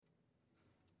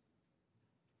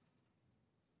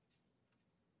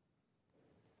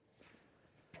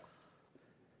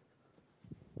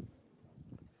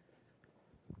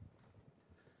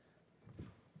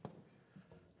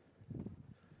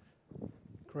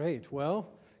Great. Well,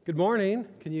 good morning.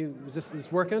 Is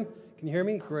this working? Can you hear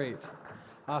me? Great.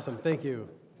 Awesome. Thank you.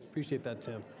 Appreciate that,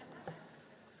 Tim.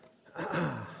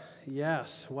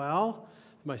 Yes. Well,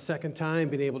 my second time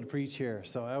being able to preach here,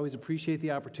 so I always appreciate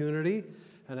the opportunity,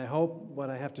 and I hope what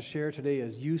I have to share today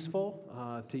is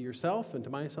useful to yourself and to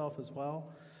myself as well.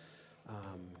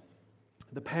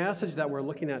 The passage that we're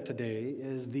looking at today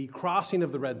is the crossing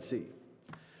of the Red Sea,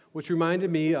 which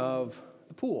reminded me of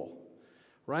the pool.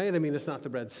 Right? I mean, it's not the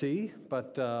Red Sea,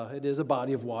 but it is a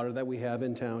body of water that we have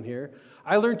in town here.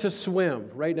 I learned to swim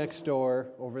right next door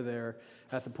over there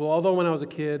at the pool. Although when I was a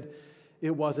kid,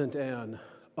 it wasn't an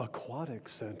aquatic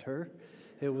center.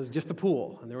 It was just a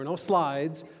pool, and there were no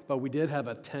slides, but we did have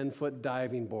a 10-foot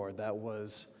diving board. That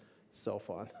was so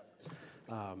fun.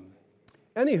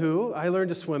 Anywho, I learned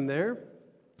to swim there.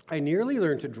 I nearly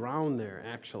learned to drown there,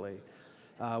 actually,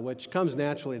 which comes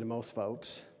naturally to most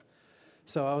folks.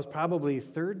 So I was probably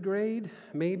third grade,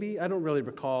 maybe. I don't really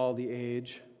recall the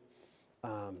age,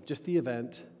 just the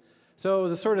event. So it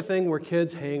was a sort of thing where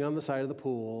kids hang on the side of the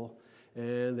pool,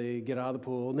 and they get out of the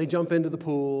pool, and they jump into the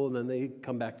pool, and then they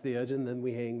come back to the edge, and then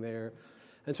we hang there.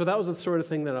 And so that was the sort of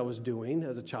thing that I was doing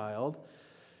as a child.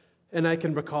 And I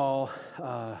can recall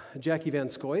Jackie Van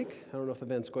Scoik. I don't know if the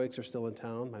Van Scoiks are still in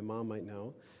town. My mom might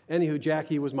know. Anywho,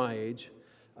 Jackie was my age.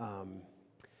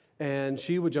 And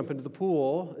she would jump into the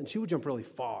pool, and she would jump really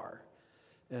far.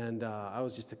 And I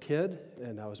was just a kid,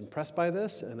 and I was impressed by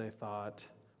this, and I thought,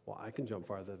 well, I can jump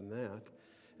farther than that.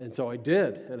 And so I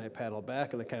did, and I paddled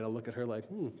back, and I kind of look at her like,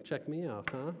 check me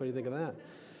out, huh? What do you think of that?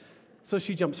 So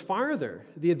she jumps farther.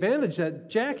 The advantage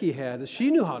that Jackie had is she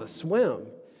knew how to swim,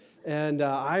 and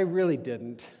I really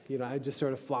didn't. I just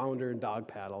sort of flounder and dog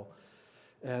paddle.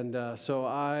 And so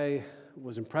I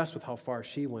was impressed with how far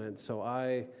she went, so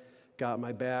I got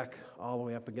my back all the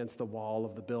way up against the wall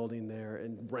of the building there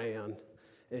and ran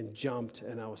and jumped,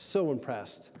 and I was so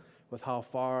impressed with how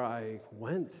far I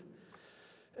went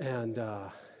and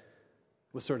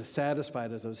was sort of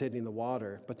satisfied as I was hitting the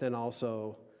water, but then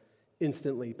also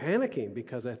instantly panicking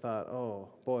because I thought, oh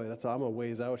boy, I'm a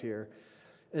ways out here.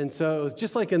 And so it was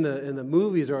just like in the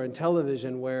movies or in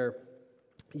television where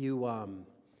you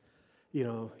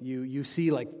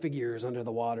see like figures under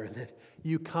the water, and then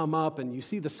you come up and you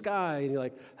see the sky, and you're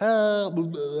like,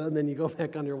 and then you go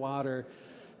back underwater.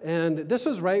 And this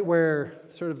was right where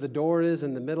sort of the door is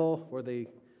in the middle, where the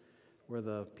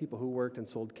people who worked and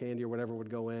sold candy or whatever would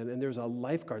go in, and there's a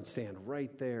lifeguard stand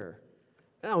right there.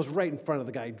 And I was right in front of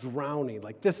the guy drowning,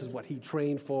 like this is what he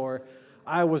trained for.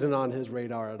 I wasn't on his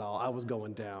radar at all. I was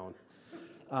going down.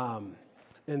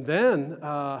 And then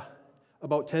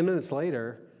about 10 minutes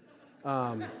later,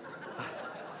 I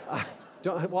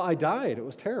died. It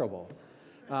was terrible.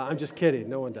 I'm just kidding.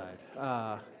 No one died.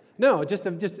 No, just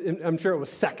I'm sure it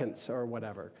was seconds or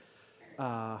whatever.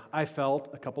 I felt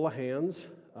a couple of hands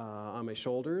on my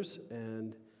shoulders,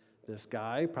 and this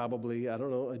guy, probably, I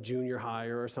don't know, a junior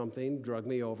hire or something, drugged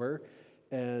me over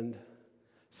and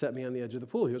set me on the edge of the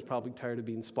pool. He was probably tired of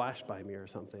being splashed by me or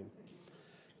something.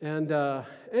 And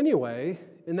anyway,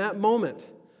 in that moment,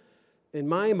 in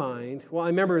my mind, I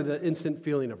remember the instant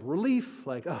feeling of relief,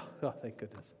 like, oh, thank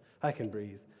goodness, I can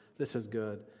breathe. This is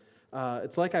good.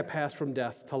 It's like I passed from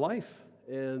death to life,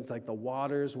 and it's like the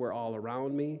waters were all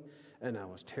around me, and I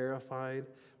was terrified,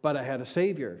 but I had a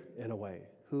Savior, in a way,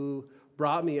 who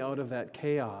brought me out of that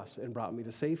chaos and brought me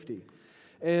to safety.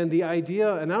 And the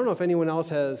idea, and I don't know if anyone else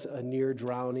has a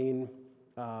near-drowning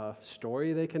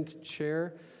story they can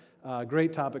share.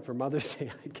 Great topic for Mother's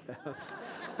Day, I guess.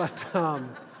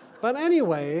 But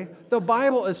anyway, the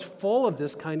Bible is full of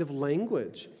this kind of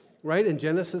language, right? In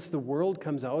Genesis, the world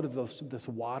comes out of this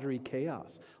watery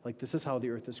chaos. Like, this is how the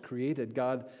earth is created.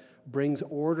 God brings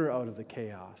order out of the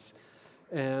chaos.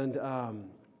 And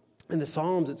in the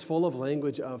Psalms, it's full of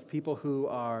language of people who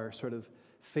are sort of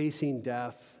facing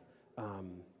death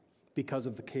because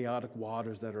of the chaotic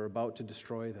waters that are about to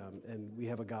destroy them. And we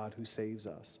have a God who saves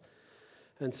us.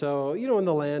 And so, in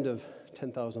the land of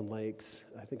 10,000 lakes,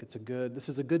 I think this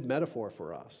is a good metaphor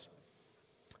for us.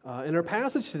 In our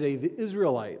passage today, the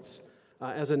Israelites,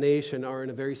 as a nation, are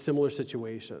in a very similar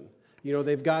situation.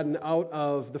 They've gotten out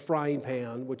of the frying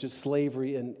pan, which is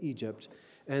slavery in Egypt,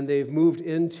 and they've moved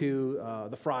into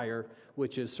the fryer,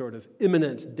 which is sort of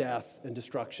imminent death and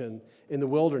destruction in the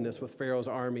wilderness with Pharaoh's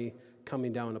army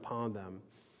coming down upon them.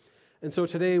 And so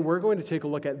today we're going to take a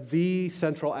look at the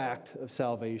central act of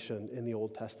salvation in the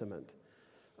Old Testament.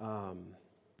 The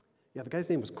guy's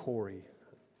name was Corey.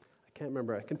 I can't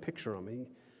remember. I can picture him. He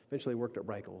eventually worked at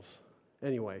Reichels.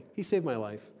 Anyway, he saved my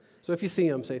life. So if you see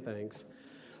him, say thanks.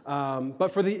 But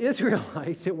for the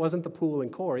Israelites, it wasn't the pool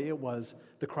in Corey. It was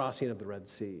the crossing of the Red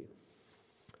Sea.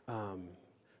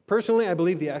 Personally, I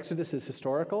believe the Exodus is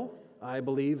historical. I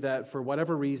believe that for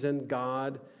whatever reason,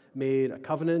 God made a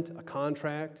covenant, a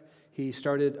contract. He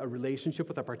started a relationship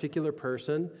with a particular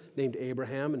person named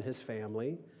Abraham and his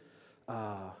family.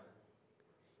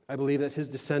 I believe that his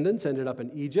descendants ended up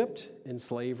in Egypt in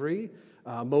slavery.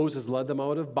 Moses led them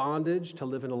out of bondage to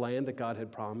live in a land that God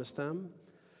had promised them.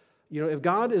 You know, if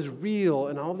God is real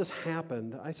and all of this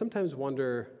happened, I sometimes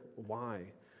wonder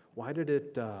why. Why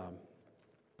did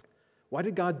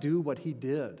God do what he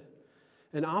did?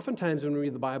 And oftentimes when we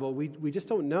read the Bible, we just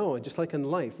don't know. Just like in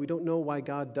life, we don't know why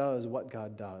God does what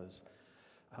God does.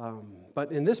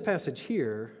 But in this passage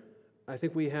here, I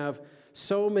think we have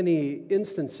so many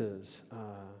instances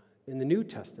in the New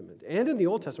Testament and in the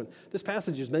Old Testament. This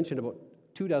passage is mentioned about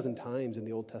 24 times in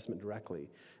the Old Testament directly,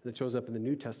 and it shows up in the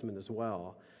New Testament as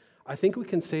well. I think we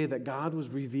can say that God was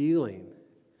revealing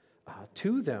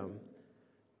to them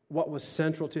what was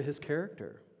central to his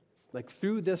character. Like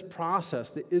through this process,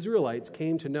 the Israelites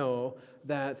came to know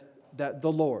that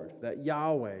the Lord, that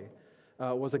Yahweh,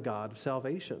 was a God of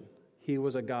salvation. He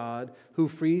was a God who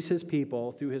frees his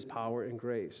people through his power and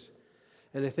grace.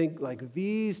 And I think like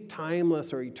these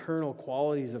timeless or eternal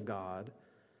qualities of God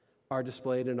are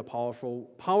displayed in a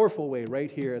powerful way right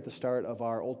here at the start of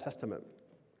our Old Testament.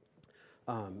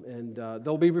 And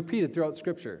they'll be repeated throughout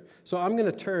Scripture. So I'm going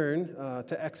to turn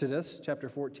to Exodus chapter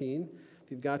 14.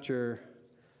 If you've got your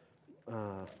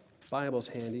Bibles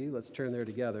handy, let's turn there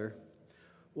together.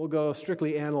 We'll go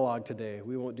strictly analog today.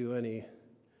 We won't do any.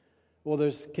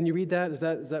 Well, can you read that? Is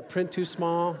that print too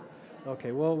small?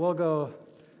 Okay, we'll go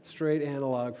straight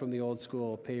analog from the old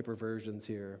school paper versions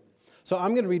here. So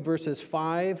I'm going to read verses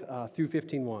 5 through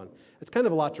 15:1. It's kind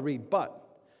of a lot to read,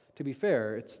 but to be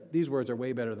fair, these words are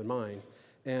way better than mine,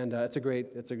 and it's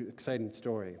an exciting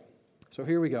story. So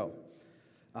here we go.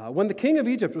 When the king of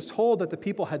Egypt was told that the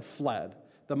people had fled,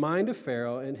 the mind of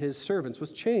Pharaoh and his servants was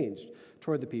changed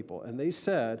toward the people, and they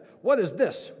said, "What is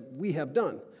this we have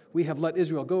done? We have let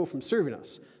Israel go from serving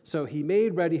us." So he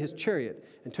made ready his chariot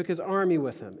and took his army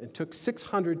with him and took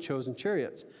 600 chosen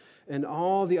chariots and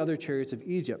all the other chariots of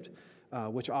Egypt,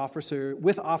 with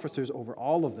officers over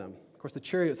all of them. Of course, the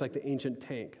chariot is like the ancient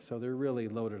tank, so they're really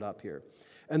loaded up here.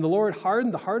 And the Lord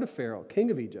hardened the heart of Pharaoh, king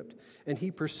of Egypt, and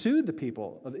he pursued the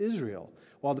people of Israel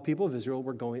while the people of Israel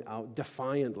were going out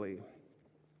defiantly.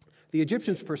 The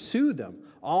Egyptians pursued them,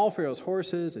 all Pharaoh's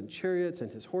horses and chariots and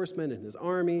his horsemen and his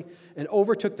army, and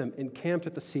overtook them and camped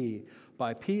at the sea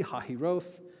by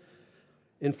Pi-hahiroth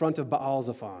in front of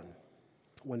Baal-zephon.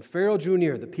 When Pharaoh drew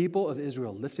near, the people of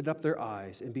Israel lifted up their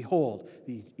eyes, and behold,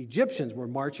 the Egyptians were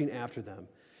marching after them,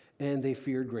 and they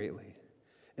feared greatly.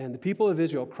 And the people of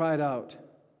Israel cried out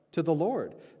to the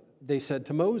Lord. They said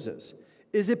to Moses,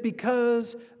 "Is it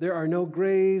because there are no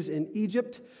graves in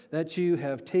Egypt that you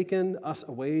have taken us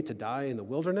away to die in the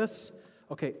wilderness?"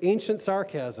 Okay, ancient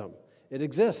sarcasm. It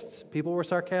exists. People were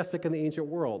sarcastic in the ancient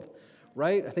world,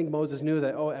 right? I think Moses knew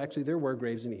that, actually, there were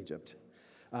graves in Egypt.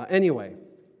 Anyway,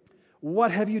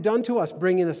 what have you done to us,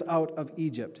 bringing us out of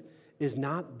Egypt? Is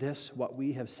not this what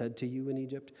we have said to you in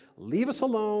Egypt? Leave us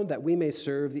alone that we may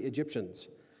serve the Egyptians.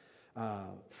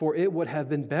 For it would have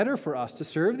been better for us to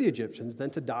serve the Egyptians than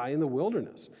to die in the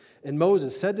wilderness. And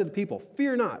Moses said to the people,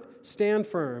 "Fear not, stand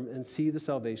firm and see the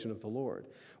salvation of the Lord,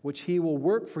 which he will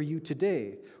work for you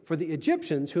today. For the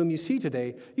Egyptians whom you see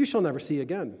today, you shall never see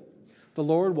again. The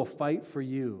Lord will fight for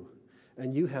you,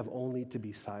 and you have only to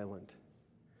be silent."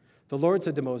 The Lord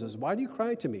said to Moses, "Why do you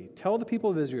cry to me? Tell the people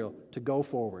of Israel to go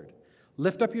forward.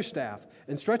 Lift up your staff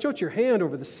and stretch out your hand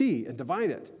over the sea and divide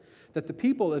it, that the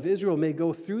people of Israel may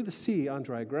go through the sea on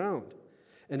dry ground.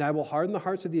 And I will harden the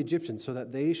hearts of the Egyptians so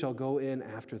that they shall go in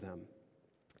after them.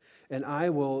 And I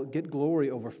will get glory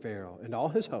over Pharaoh and all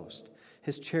his host,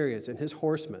 his chariots and his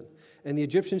horsemen, and the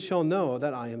Egyptians shall know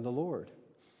that I am the Lord,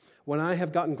 when I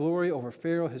have gotten glory over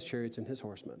Pharaoh, his chariots, and his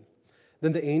horsemen."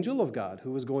 Then the angel of God,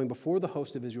 who was going before the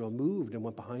host of Israel, moved and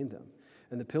went behind them,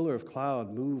 and the pillar of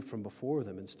cloud moved from before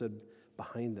them and stood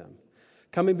behind them.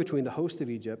 Coming between the host of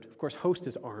Egypt, of course, host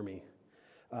is army,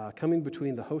 coming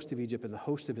between the host of Egypt and the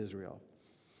host of Israel.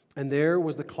 And there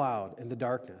was the cloud and the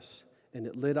darkness, and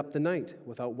it lit up the night,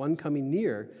 without one coming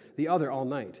near the other all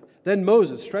night. Then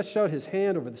Moses stretched out his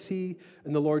hand over the sea,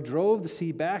 and the Lord drove the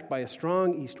sea back by a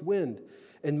strong east wind,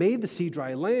 and made the sea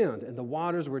dry land, and the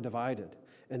waters were divided.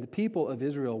 And the people of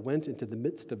Israel went into the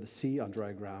midst of the sea on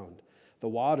dry ground, the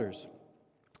waters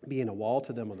being a wall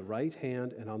to them on the right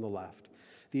hand and on the left.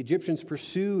 The Egyptians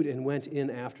pursued and went in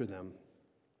after them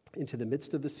into the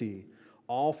midst of the sea,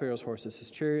 all Pharaoh's horses, his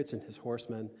chariots, and his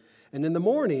horsemen. And in the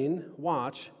morning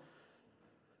watch,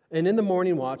 And in the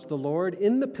morning watch, the Lord,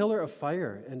 in the pillar of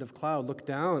fire and of cloud, looked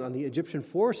down on the Egyptian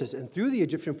forces and threw the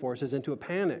Egyptian forces into a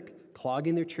panic,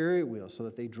 clogging their chariot wheels so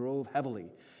that they drove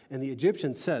heavily. And the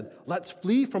Egyptians said, "Let's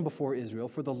flee from before Israel,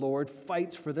 for the Lord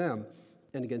fights for them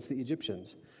and against the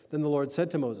Egyptians." Then the Lord said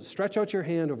to Moses, "Stretch out your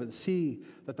hand over the sea,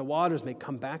 that the waters may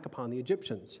come back upon the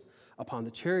Egyptians, upon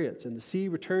the chariots." And the sea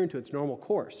returned to its normal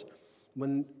course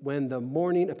when the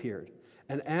morning appeared.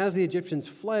 And as the Egyptians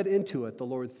fled into it, the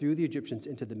Lord threw the Egyptians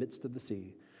into the midst of the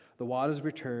sea. The waters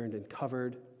returned and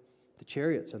covered the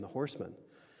chariots and the horsemen.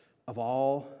 Of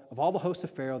all the host of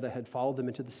Pharaoh that had followed them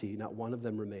into the sea, not one of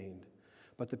them remained.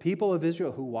 But the people of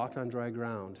Israel who walked on dry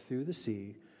ground through the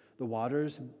sea, the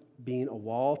waters being a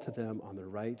wall to them on their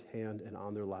right hand and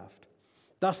on their left.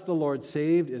 Thus the Lord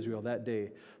saved Israel that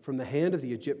day from the hand of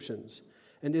the Egyptians.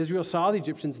 And Israel saw the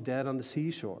Egyptians dead on the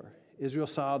seashore. Israel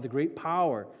saw the great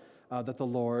power that the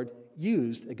Lord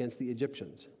used against the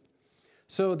Egyptians.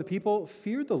 So the people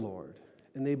feared the Lord,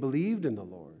 and they believed in the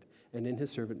Lord and in his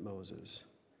servant Moses.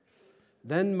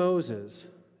 Then Moses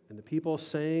and the people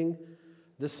sang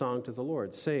this song to the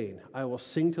Lord, saying, "I will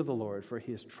sing to the Lord, for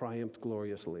he has triumphed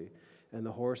gloriously, and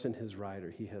the horse and his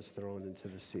rider he has thrown into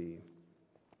the sea."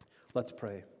 Let's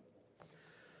pray.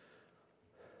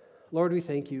 Lord, we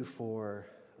thank you for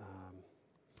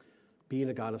being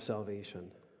a God of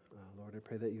salvation. Lord, I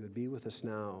pray that you would be with us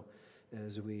now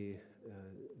as we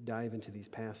dive into these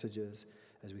passages,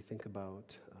 as we think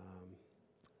about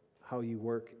how you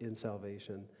work in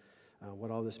salvation,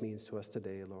 what all this means to us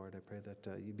today, Lord. I pray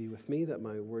that you be with me, that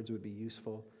my words would be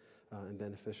useful and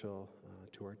beneficial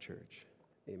to our church.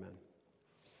 Amen.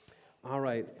 All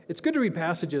right. It's good to read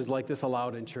passages like this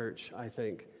aloud in church, I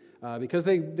think, because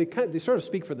they sort of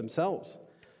speak for themselves.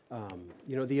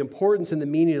 The importance and the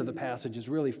meaning of the passage is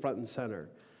really front and center.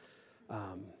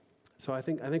 So I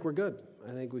think we're good.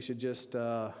 I think we should just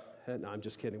head. No, I'm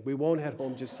just kidding. We won't head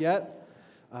home just yet.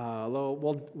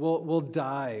 We'll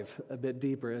dive a bit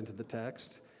deeper into the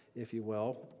text, if you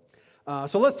will.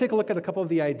 So let's take a look at a couple of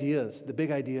the ideas, the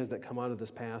big ideas that come out of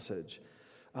this passage.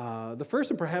 The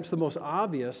first and perhaps the most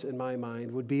obvious in my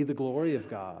mind would be the glory of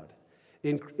God.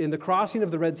 In the crossing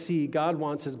of the Red Sea, God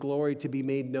wants his glory to be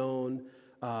made known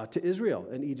to Israel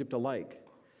and Egypt alike.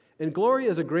 And glory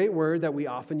is a great word that we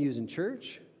often use in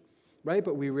church, right?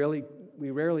 But we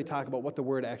rarely talk about what the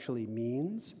word actually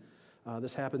means.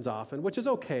 This happens often, which is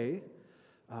okay.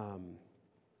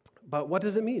 But what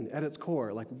does it mean at its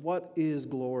core? Like, what is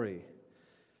glory?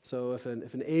 So if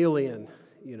an alien,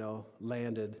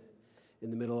 landed in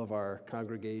the middle of our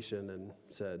congregation and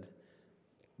said,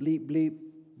 "Bleep, bleep,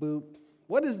 boop,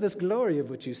 what is this glory of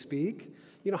which you speak?"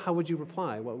 How would you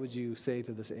reply? What would you say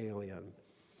to this alien?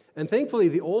 And thankfully,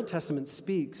 the Old Testament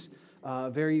speaks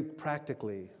very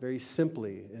practically, very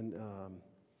simply, in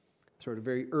sort of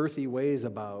very earthy ways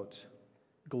about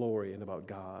glory and about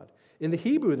God. In the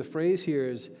Hebrew, the phrase here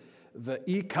is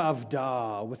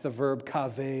v'ikavda, with the verb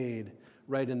kaved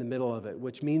right in the middle of it,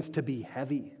 which means to be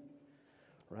heavy,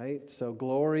 right? So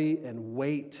glory and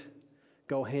weight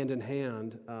go hand in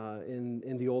hand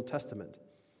in the Old Testament.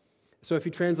 So if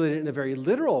you translate it in a very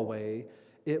literal way,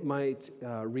 it might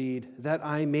read, "that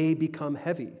I may become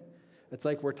heavy." It's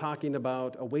like we're talking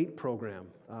about a weight program,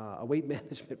 a weight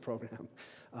management program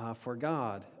for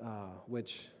God,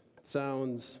 which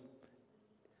sounds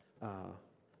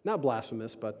not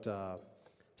blasphemous, but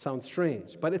sounds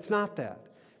strange. But it's not that.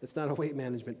 It's not a weight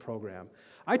management program.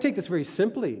 I take this very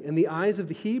simply. In the eyes of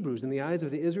the Hebrews, in the eyes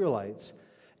of the Israelites,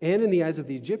 and in the eyes of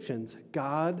the Egyptians,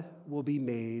 God will be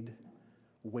made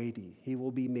weighty. He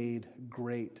will be made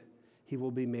great. He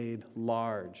will be made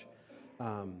large.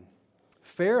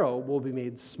 Pharaoh will be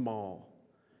made small.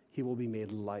 He will be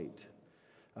made light.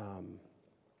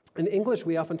 In English,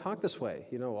 we often talk this way.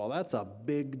 Well, that's a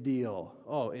big deal.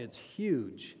 Oh, it's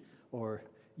huge, or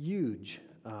huge,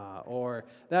 or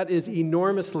that is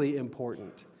enormously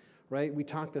important, right? We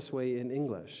talk this way in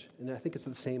English, and I think it's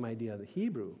the same idea in the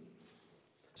Hebrew.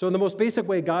 So in the most basic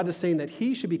way, God is saying that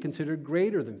he should be considered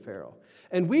greater than Pharaoh.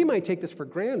 And we might take this for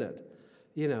granted,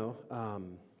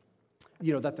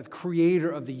 that the creator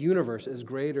of the universe is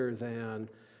greater than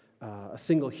a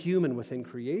single human within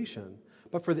creation.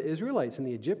 But for the Israelites and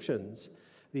the Egyptians,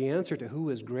 the answer to who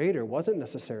is greater wasn't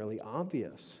necessarily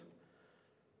obvious.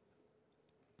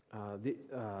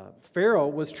 Pharaoh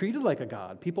was treated like a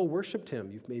god. People worshipped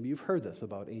him. Maybe you've heard this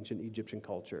about ancient Egyptian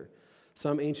culture.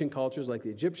 Some ancient cultures, like the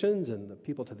Egyptians and the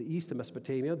people to the east of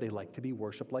Mesopotamia, they liked to be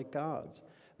worshipped like gods.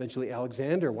 Eventually,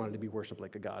 Alexander wanted to be worshipped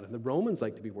like a god, and the Romans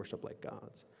liked to be worshipped like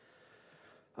gods.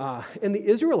 And the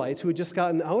Israelites, who had just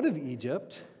gotten out of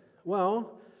Egypt,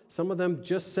 well, some of them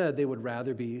just said they would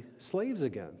rather be slaves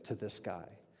again to this guy.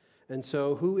 And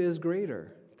so who is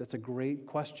greater? That's a great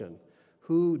question.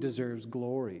 Who deserves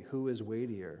glory? Who is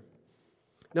weightier?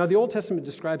 Now, the Old Testament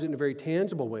describes it in a very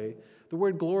tangible way. The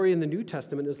word glory in the New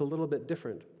Testament is a little bit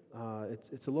different.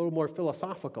 It's a little more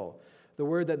philosophical. The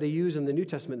word that they use in the New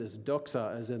Testament is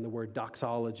doxa, as in the word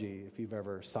doxology, if you've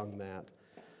ever sung that.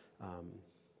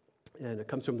 And it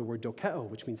comes from the word dokeo,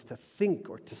 which means to think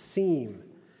or to seem.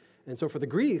 And so for the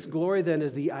Greeks, glory then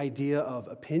is the idea of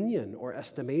opinion or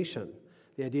estimation,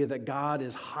 the idea that God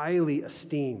is highly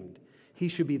esteemed. He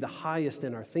should be the highest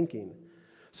in our thinking.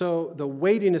 So the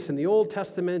weightiness in the Old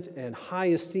Testament and high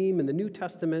esteem in the New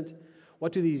Testament,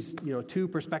 what do these two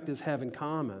perspectives have in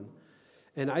common?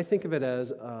 And I think of it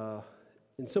as,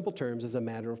 in simple terms, as a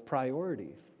matter of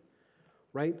priority.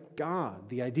 Right? God,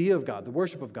 the idea of God, the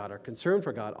worship of God, our concern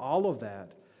for God, all of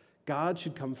that, God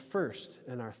should come first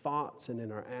in our thoughts and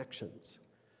in our actions.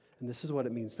 And this is what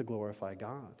it means to glorify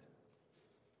God.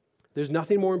 There's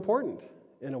nothing more important,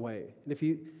 in a way.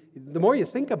 And the more you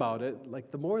think about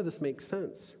it, the more this makes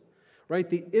sense. Right?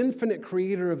 The infinite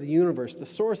creator of the universe, the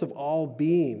source of all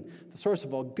being, the source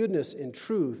of all goodness and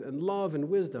truth and love and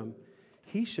wisdom,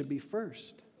 he should be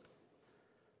first.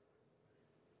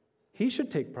 He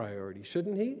should take priority,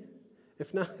 shouldn't he?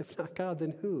 If not God,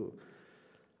 then who?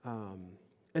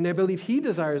 And I believe he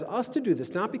desires us to do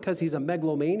this, not because he's a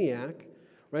megalomaniac,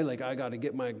 right? Like, I got to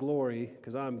get my glory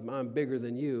because I'm bigger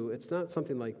than you. It's not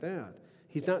something like that.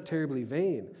 He's not terribly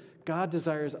vain. God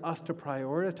desires us to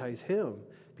prioritize him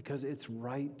because it's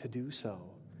right to do so.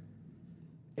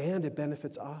 And it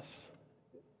benefits us.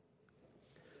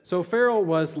 So Pharaoh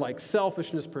was like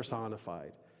selfishness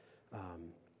personified.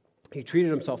 He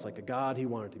treated himself like a god. He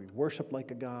wanted to be worshipped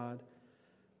like a god.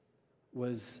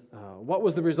 What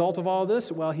was the result of all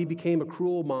this? Well, he became a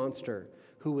cruel monster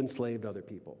who enslaved other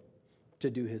people to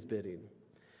do his bidding.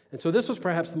 And so this was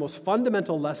perhaps the most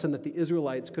fundamental lesson that the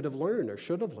Israelites could have learned or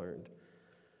should have learned.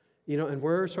 And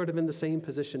we're sort of in the same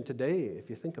position today, if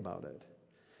you think about it.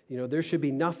 There should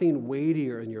be nothing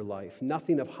weightier in your life,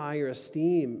 nothing of higher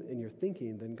esteem in your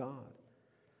thinking than God.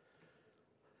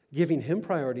 Giving him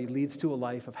priority leads to a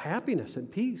life of happiness and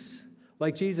peace.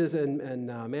 Like Jesus in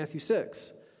Matthew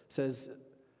 6 says,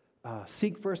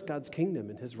 seek first God's kingdom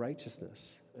and his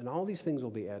righteousness, and all these things will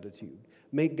be added to you.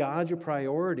 Make God your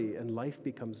priority, and life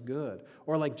becomes good.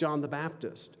 Or like John the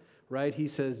Baptist, right? He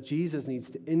says, Jesus needs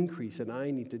to increase, and I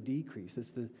need to decrease.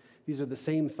 These are the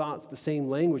same thoughts, the same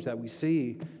language that we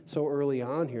see so early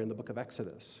on here in the book of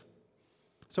Exodus.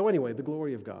 So anyway, the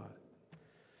glory of God.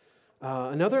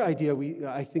 Another idea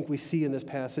I think we see in this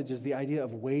passage is the idea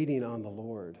of waiting on the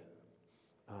Lord.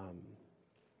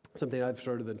 Something I've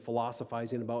sort of been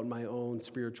philosophizing about in my own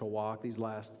spiritual walk these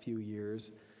last few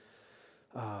years.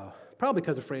 Probably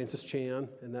because of Francis Chan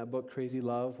and that book, Crazy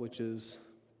Love, which is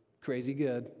crazy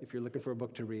good if you're looking for a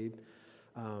book to read.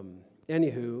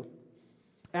 Anywho,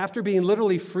 after being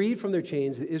literally freed from their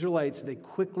chains, the Israelites, they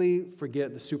quickly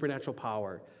forget the supernatural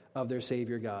power of their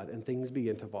Savior God, and things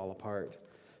begin to fall apart.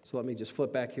 So let me just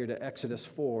flip back here to Exodus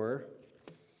 4,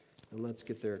 and let's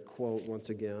get their quote once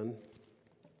again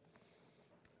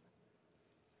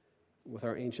with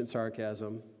our ancient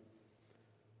sarcasm.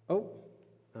 Oh,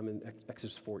 I'm in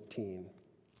Exodus 14.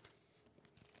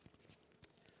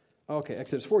 Okay,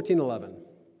 Exodus 14:11.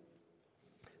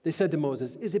 They said to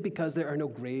Moses, "Is it because there are no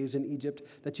graves in Egypt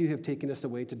that you have taken us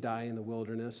away to die in the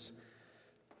wilderness?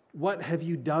 What have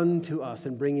you done to us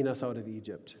in bringing us out of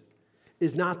Egypt?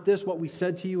 Is not this what we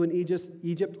said to you in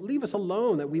Egypt? Leave us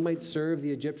alone that we might serve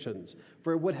the Egyptians.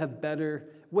 For it would have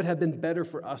been better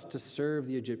for us to serve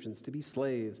the Egyptians, to be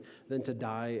slaves, than to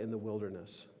die in the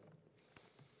wilderness."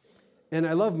 And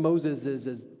I love the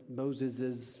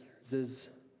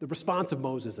response of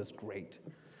Moses is great,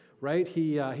 right?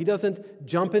 He doesn't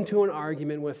jump into an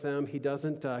argument with them. He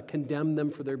doesn't condemn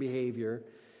them for their behavior.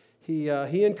 He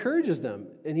encourages them,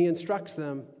 and he instructs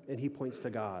them, and he points to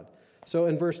God. So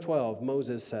in verse 12,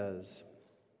 Moses says,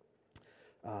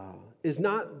 "Is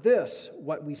not this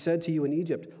what we said to you in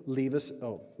Egypt? Leave us."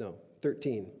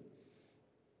 13.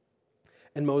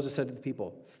 And Moses said to the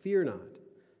people, "Fear not,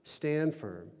 stand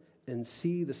firm, and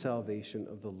see the salvation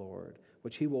of the Lord,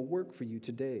 which he will work for you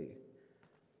today."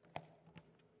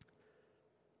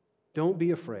 Don't be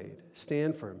afraid.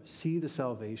 Stand firm. See the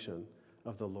salvation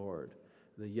of the Lord.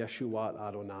 The Yeshuat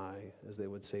Adonai, as they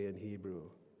would say in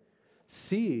Hebrew.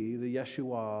 See the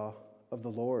Yeshua of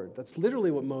the Lord. That's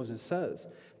literally what Moses says.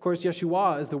 Of course,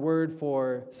 Yeshua is the word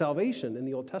for salvation in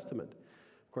the Old Testament.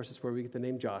 Of course, it's where we get the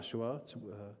name Joshua.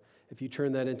 If you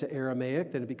turn that into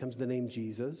Aramaic, then it becomes the name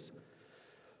Jesus.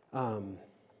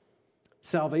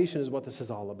 Salvation is what this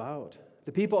is all about.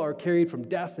 The people are carried from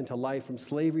death into life, from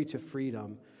slavery to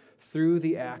freedom, through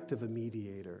the act of a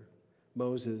mediator.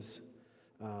 Moses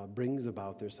brings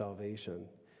about their salvation.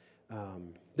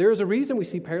 There is a reason we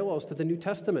see parallels to the New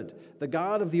Testament. The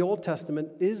God of the Old Testament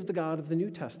is the God of the New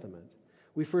Testament.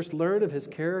 We first learn of his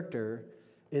character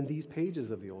in these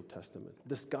pages of the Old Testament,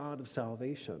 this God of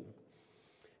salvation.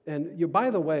 And by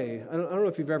the way, I don't know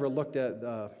if you've ever looked at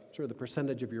sort of the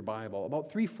percentage of your Bible.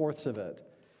 About 3/4 of it,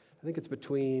 I think it's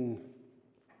between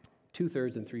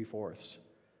 2/3 and 3/4.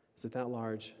 Is it that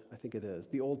large? I think it is.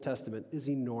 The Old Testament is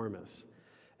enormous.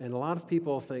 And a lot of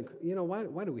people think,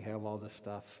 why do we have all this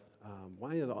stuff?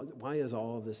 Why is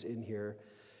all of this in here?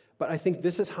 But I think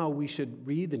this is how we should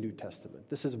read the New Testament.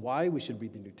 This is why we should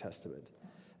read the New Testament,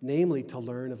 namely to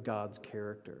learn of God's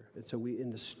character. And so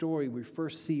in the story, we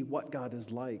first see what God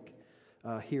is like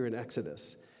here in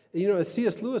Exodus. And, as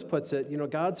C.S. Lewis puts it,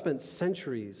 God spent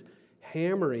centuries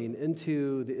hammering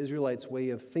into the Israelites' way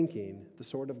of thinking the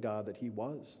sort of God that he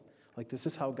was. Like, this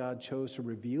is how God chose to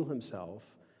reveal himself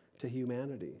to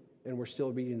humanity. And we're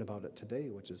still reading about it today,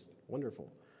 which is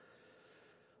wonderful.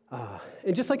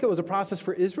 And just like it was a process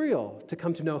for Israel to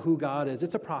come to know who God is,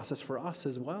 it's a process for us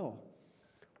as well,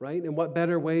 right? And what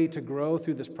better way to grow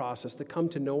through this process, to come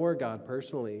to know our God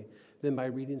personally, than by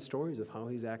reading stories of how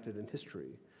he's acted in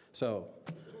history. So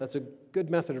that's a good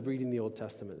method of reading the Old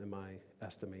Testament in my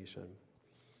estimation.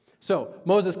 So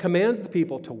Moses commands the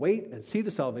people to wait and see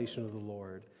the salvation of the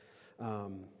Lord.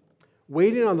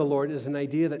 Waiting on the Lord is an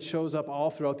idea that shows up all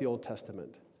throughout the Old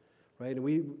Testament. Right?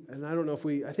 And I don't know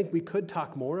I think we could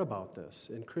talk more about this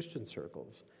in Christian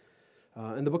circles.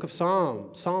 In the book of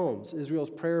Psalms, Israel's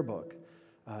prayer book,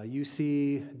 you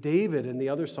see David and the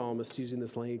other psalmists using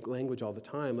this language all the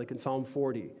time, like in Psalm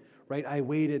 40, right? I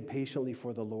waited patiently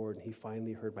for the Lord, and he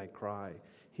finally heard my cry.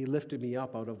 He lifted me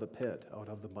up out of the pit, out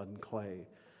of the mud and clay.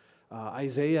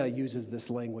 Isaiah uses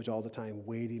this language all the time,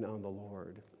 waiting on the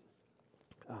Lord.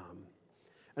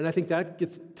 And I think that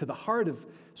gets to the heart of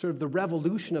sort of the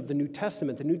revolution of the New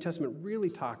Testament. The New Testament really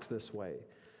talks this way.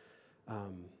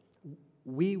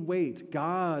 We wait.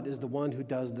 God is the one who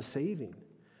does the saving,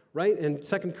 right? In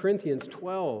 2 Corinthians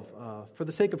 12, for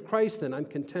the sake of Christ, then, I'm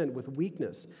content with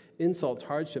weakness, insults,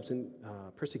 hardships, and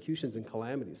persecutions and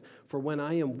calamities. For when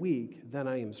I am weak, then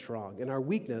I am strong. In our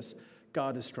weakness,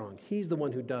 God is strong. He's the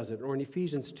one who does it. Or in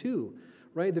Ephesians 2,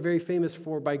 right? The very famous,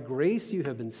 for by grace you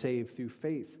have been saved through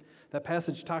faith. That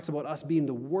passage talks about us being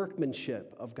the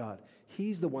workmanship of God.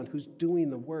 He's the one who's doing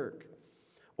the work.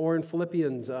 Or in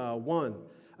Philippians 1,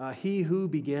 he who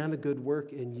began a good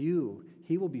work in you,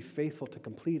 he will be faithful to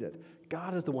complete it.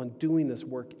 God is the one doing this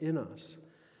work in us.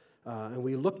 And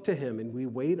we look to him and we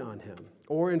wait on him.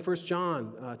 Or in 1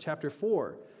 John chapter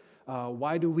 4,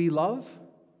 why do we love?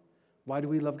 Why do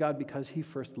we love God? Because he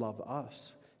first loved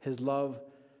us. His love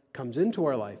comes into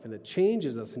our life and it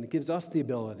changes us and it gives us the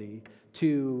ability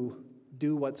to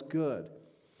do what's good.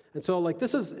 And so,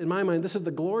 this is, in my mind, this is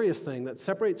the glorious thing that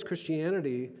separates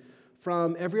Christianity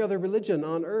from every other religion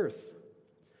on earth,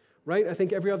 right? I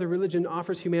think every other religion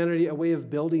offers humanity a way of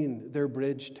building their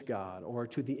bridge to God or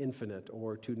to the infinite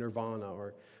or to nirvana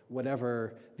or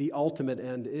whatever the ultimate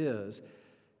end is.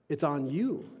 It's on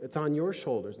you. It's on your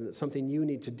shoulders, and it's something you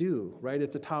need to do, right?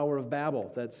 It's a Tower of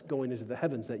Babel that's going into the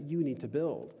heavens that you need to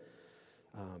build.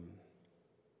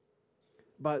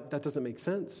 But that doesn't make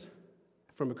sense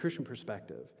from a Christian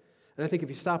perspective. And I think if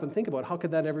you stop and think about it, how could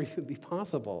that ever even be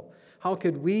possible? How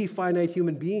could we finite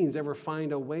human beings ever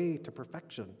find a way to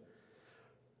perfection?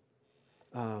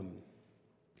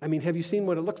 Have you seen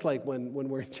what it looks like when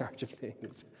we're in charge of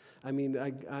things?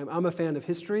 I'm a fan of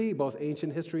history, both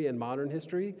ancient history and modern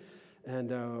history.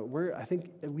 And I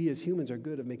think we as humans are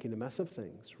good at making a mess of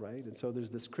things, right? And so there's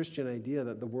this Christian idea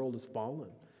that the world is fallen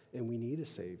and we need a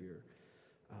Savior.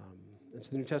 And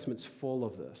so the New Testament's full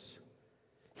of this.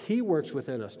 He works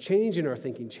within us, changing our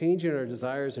thinking, changing our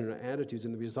desires and our attitudes,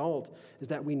 and the result is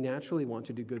that we naturally want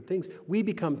to do good things. We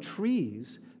become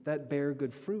trees that bear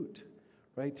good fruit,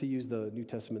 right, to use the New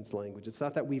Testament's language. It's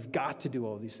not that we've got to do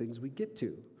all these things, we get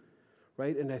to,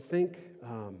 right? And I think,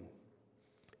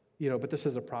 but this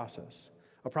is a process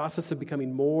of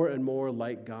becoming more and more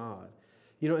like God.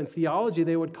 In theology,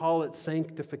 they would call it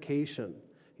sanctification.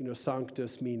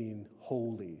 Sanctus meaning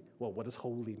holy. Well, what does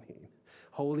holy mean?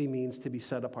 Holy means to be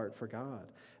set apart for God.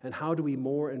 And how do we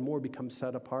more and more become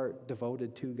set apart,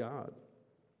 devoted to God?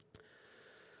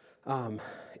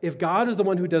 If God is the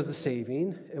one who does the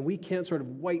saving, and we can't sort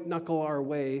of white-knuckle our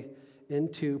way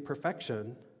into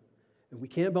perfection, and we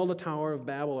can't build a Tower of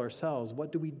Babel ourselves,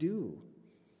 what do?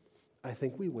 I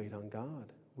think we wait on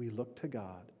God. We look to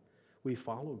God. We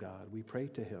follow God. We pray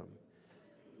to him.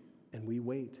 And we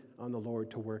wait on the Lord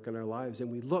to work in our lives.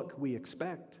 And we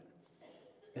expect.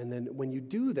 And then when you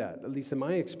do that, at least in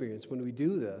my experience, when we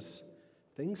do this,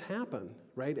 things happen,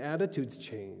 right? Attitudes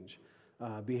change,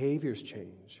 behaviors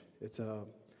change. It's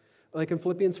like in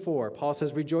Philippians 4, Paul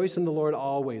says, "Rejoice in the Lord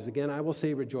always. Again, I will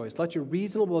say rejoice. Let your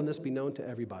reasonableness be known to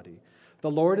everybody.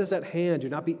 The Lord is at hand. Do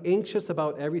not be anxious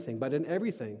about everything, but in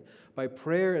everything, by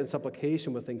prayer and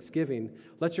supplication with thanksgiving,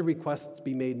 let your requests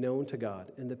be made known to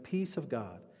God. And the peace of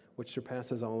God, which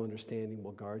surpasses all understanding,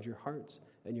 will guard your hearts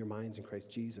and your minds in Christ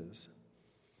Jesus."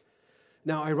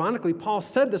 Now, ironically, Paul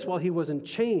said this while he was in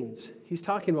chains. He's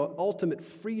talking about ultimate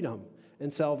freedom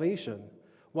and salvation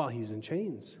while he's in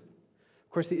chains.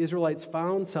 Of course, the Israelites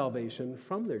found salvation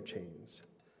from their chains.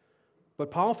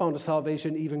 But Paul found a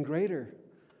salvation even greater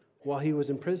while he was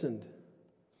imprisoned.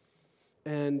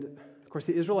 And, of course,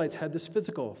 the Israelites had this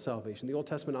physical salvation. The Old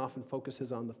Testament often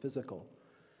focuses on the physical.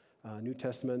 New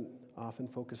Testament often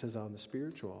focuses on the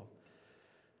spiritual.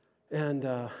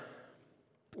 And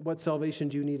what salvation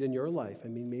do you need in your life? I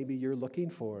mean, maybe you're looking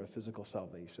for a physical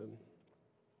salvation.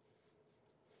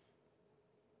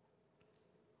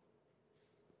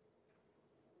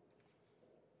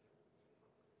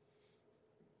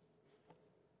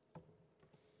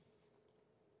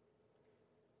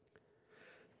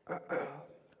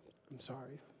 I'm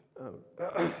sorry.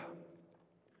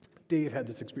 Dave had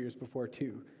this experience before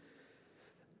too.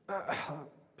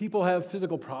 People have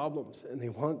physical problems and they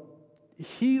want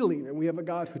healing, and we have a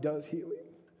God who does healing.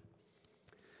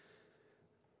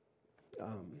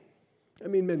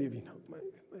 Many of you know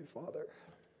my father.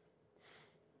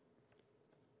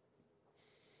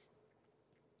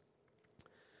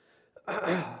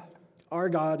 Our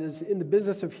God is in the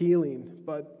business of healing,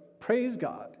 but praise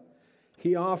God,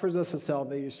 He offers us a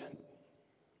salvation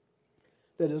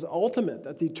that is ultimate,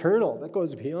 that's eternal, that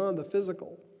goes beyond the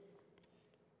physical.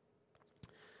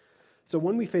 So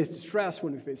when we face distress,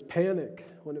 when we face panic,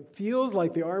 when it feels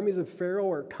like the armies of Pharaoh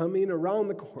are coming around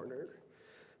the corner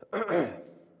and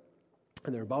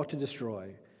they're about to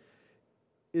destroy,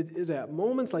 it is at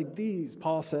moments like these,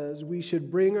 Paul says, we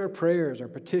should bring our prayers, our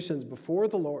petitions before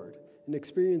the Lord and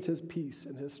experience His peace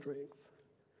and His strength.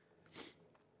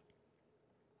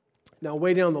 Now,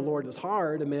 waiting on the Lord is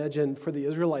hard. Imagine for the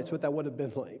Israelites what that would have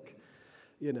been like.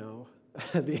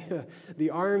 The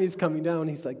army's coming down.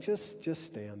 He's like, just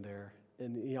stand there.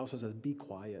 And he also says, be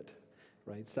quiet,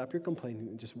 right? Stop your complaining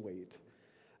and just wait.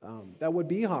 That would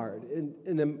be hard. And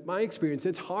in my experience,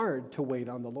 it's hard to wait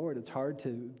on the Lord. It's hard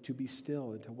to be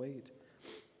still and to wait.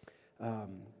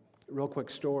 Real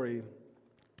quick story.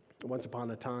 Once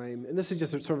upon a time, and this is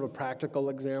just sort of a practical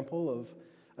example of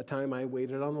a time I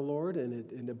waited on the Lord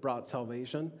and it brought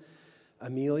salvation.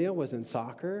 Amelia was in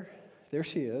soccer. There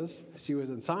she is. She was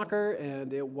in soccer,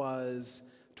 and it was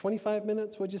 25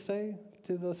 minutes, would you say,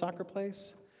 to the soccer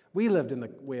place? We lived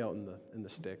way out in the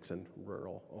sticks in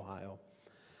rural Ohio.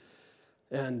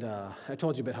 And I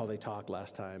told you about how they talked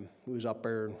last time. We was up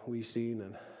there, and we seen,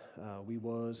 and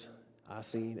I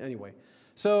seen. Anyway,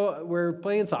 so we're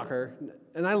playing soccer,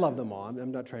 and I love them all.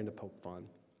 I'm not trying to poke fun,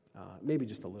 maybe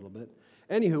just a little bit.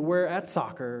 Anywho, we're at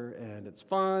soccer, and it's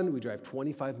fun. We drive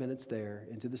 25 minutes there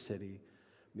into the city.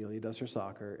 Amelia does her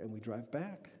soccer, and we drive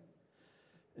back.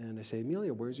 And I say,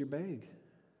 Amelia, where's your bag?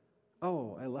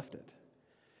 Oh, I left it.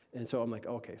 And so I'm like,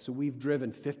 okay, so we've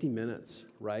driven 50 minutes,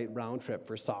 right, round trip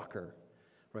for soccer,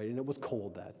 right? And it was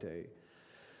cold that day.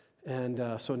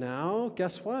 And so now,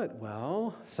 guess what?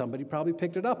 Well, somebody probably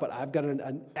picked it up, but I've got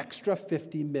an extra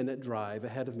 50-minute drive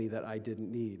ahead of me that I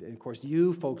didn't need. And of course,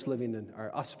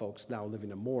 us folks now living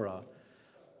in Mora,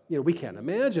 we can't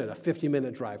imagine a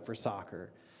 50-minute drive for soccer.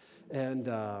 And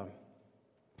I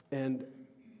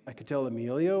could tell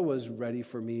Amelia was ready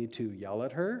for me to yell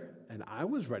at her, and I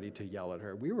was ready to yell at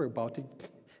her. We were about to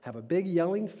have a big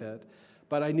yelling fit,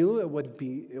 but I knew it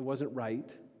wasn't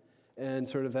right, and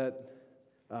sort of that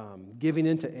giving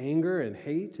into anger and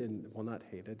hate, not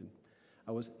hated.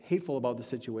 I was hateful about the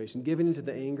situation. Giving into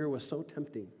the anger was so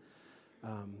tempting,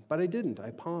 but I didn't.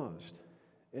 I paused,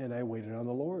 and I waited on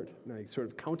the Lord, and I sort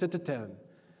of counted to 10,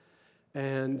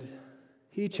 and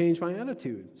He changed my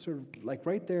attitude, sort of like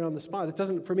right there on the spot.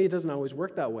 For me, it doesn't always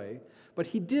work that way, but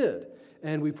He did.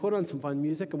 And we put on some fun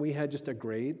music, and we had just a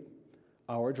great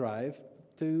hour drive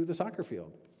to the soccer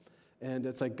field. And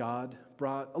it's like God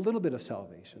brought a little bit of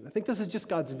salvation. I think this is just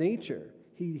God's nature.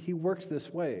 He works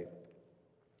this way.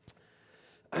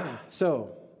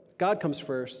 So, God comes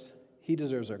first. He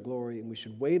deserves our glory, and we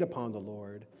should wait upon the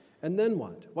Lord. And then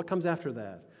what? What comes after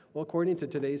that? Well, according to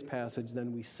today's passage,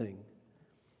 then we sing.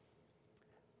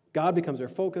 God becomes our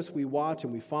focus. We watch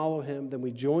and we follow Him. Then we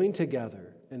join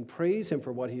together and praise Him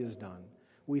for what He has done.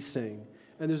 We sing.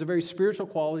 And there's a very spiritual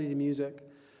quality to music.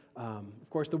 Of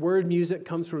course, the word music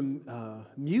comes from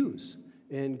muse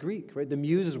in Greek, right? The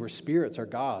muses were spirits or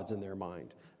gods in their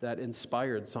mind that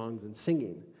inspired songs and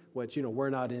singing, which, we're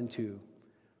not into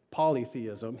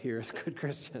polytheism here as good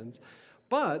Christians.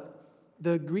 But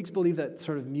the Greeks believed that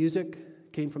sort of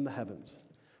music came from the heavens,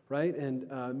 right?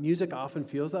 And music often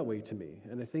feels that way to me.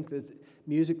 And I think that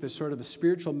music, there's sort of a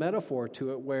spiritual metaphor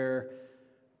to it where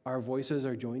our voices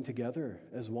are joined together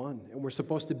as one, and we're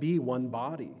supposed to be one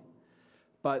body.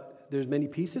 But there's many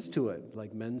pieces to it,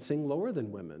 like men sing lower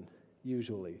than women,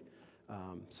 usually.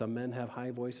 Some men have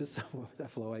high voices, some that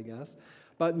flow, I guess.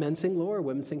 But men sing lower,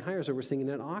 women sing higher, so we're singing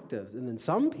in octaves. And then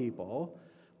some people,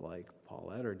 like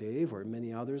Paulette or Dave or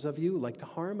many others of you, like to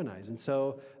harmonize. And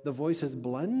so the voices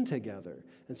blend together.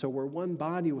 And so we're one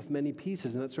body with many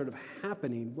pieces, and that's sort of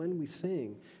happening when we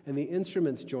sing. And the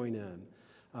instruments join in.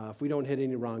 If we don't hit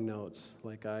any wrong notes,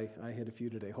 like I hit a few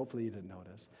today, hopefully you didn't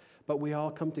notice. But we all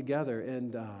come together,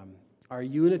 and our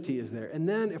unity is there. And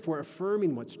then if we're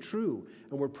affirming what's true,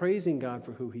 and we're praising God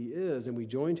for who He is, and we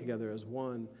join together as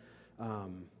one,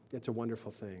 it's a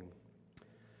wonderful thing.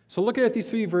 So looking at these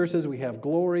 3 verses, we have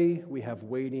glory, we have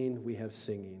waiting, we have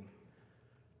singing.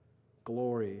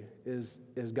 Glory. Is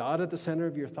God at the center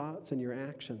of your thoughts and your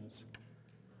actions?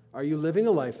 Are you living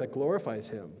a life that glorifies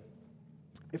Him?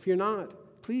 If you're not,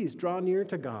 please draw near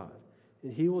to God,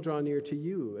 and He will draw near to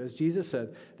you. As Jesus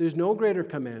said, there's no greater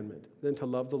commandment than to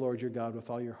love the Lord your God with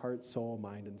all your heart, soul,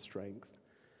 mind, and strength.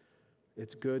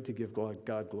 It's good to give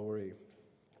God glory.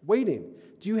 Waiting.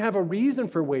 Do you have a reason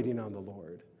for waiting on the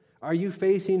Lord? Are you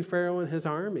facing Pharaoh and his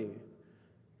army?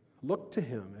 Look to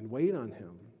Him and wait on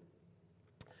Him.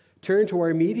 Turn to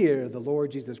our mediator, the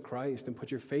Lord Jesus Christ, and put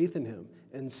your faith in Him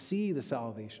and see the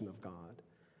salvation of God.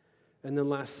 And then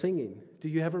last, singing. Do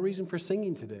you have a reason for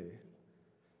singing today?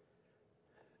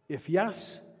 If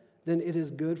yes, then it is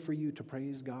good for you to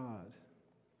praise God,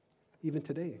 even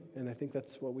today. And I think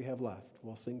that's what we have left.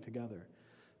 We'll sing together.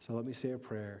 So let me say a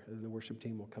prayer, and the worship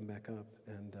team will come back up,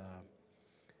 and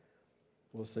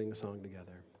we'll sing a song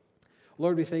together.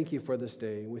 Lord, we thank You for this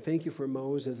day. We thank You for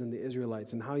Moses and the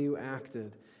Israelites and how You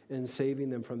acted in saving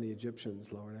them from the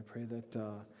Egyptians, Lord. I pray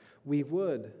that we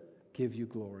would give You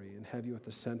glory and have You at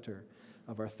the center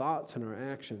of our thoughts and our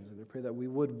actions. And I pray that we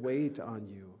would wait on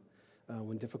You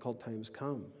when difficult times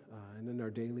come and in our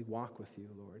daily walk with You,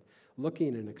 Lord,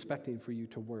 looking and expecting for You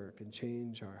to work and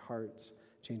change our hearts,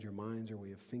 change our minds, our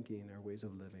way of thinking, our ways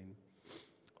of living.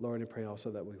 Lord, I pray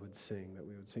also that we would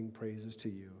sing praises to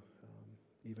You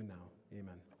even now.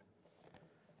 Amen.